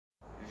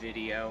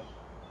video.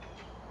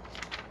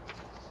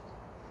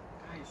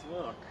 Guys,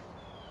 look.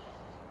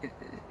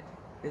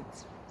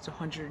 It's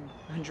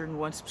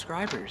 101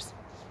 subscribers.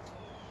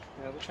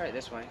 Yeah, we'll try it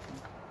this way.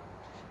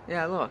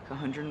 Yeah, look,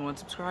 101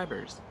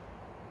 subscribers.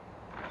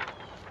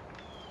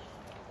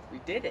 We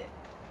did it.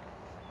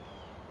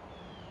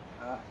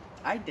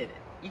 I did it.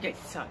 You guys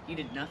suck. You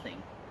did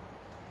nothing.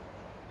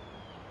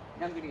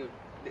 Now I'm gonna go.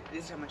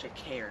 This is how much I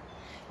care.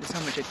 This is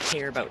how much I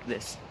care about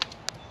this.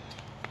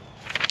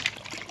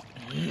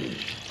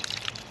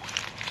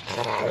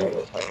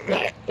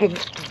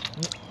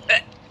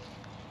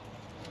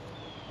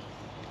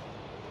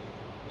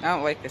 I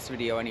don't like this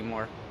video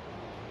anymore.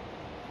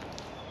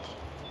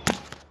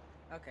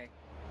 Okay.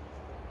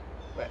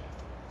 What?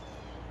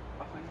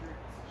 100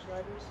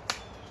 subscribers?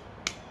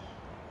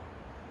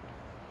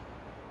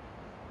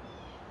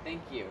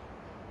 Thank you.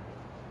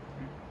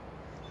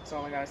 That's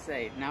all I gotta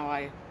say. Now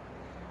I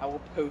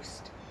will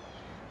post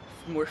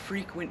more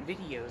frequent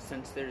videos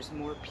since there's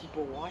more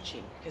people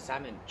watching because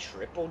I'm in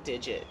triple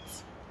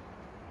digits.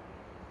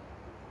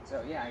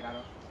 So yeah, I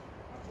gotta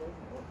upload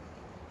more.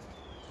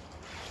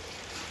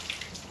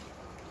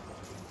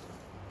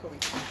 Cool.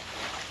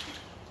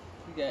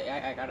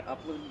 Yeah, I gotta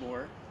upload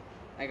more.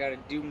 I gotta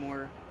do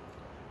more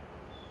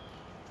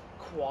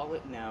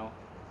quality. No.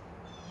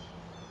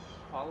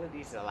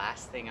 Quality's the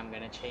last thing I'm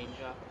gonna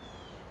change up.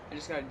 I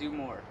just gotta do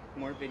more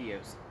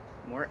videos,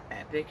 more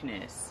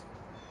epicness.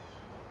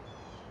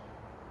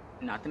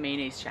 Not the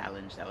mayonnaise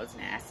challenge, that was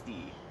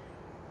nasty.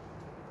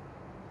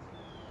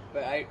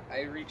 But I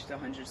reached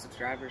 100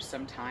 subscribers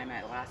sometime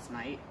at last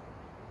night.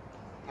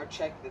 I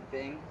checked the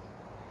thing,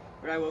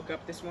 but I woke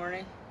up this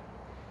morning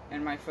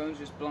and my phone's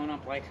just blown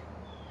up like,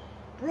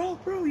 bro,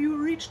 you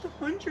reached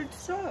 100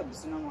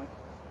 subs. And I'm like,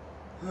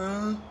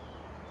 huh?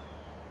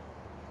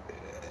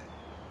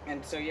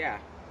 And so yeah,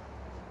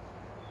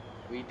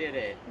 we did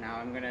it. Now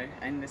I'm gonna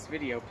end this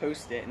video,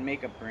 post it, and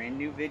make a brand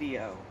new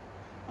video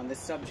on this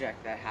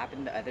subject that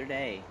happened the other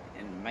day,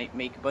 and might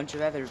make a bunch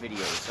of other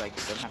videos so I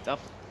don't have to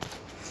upload.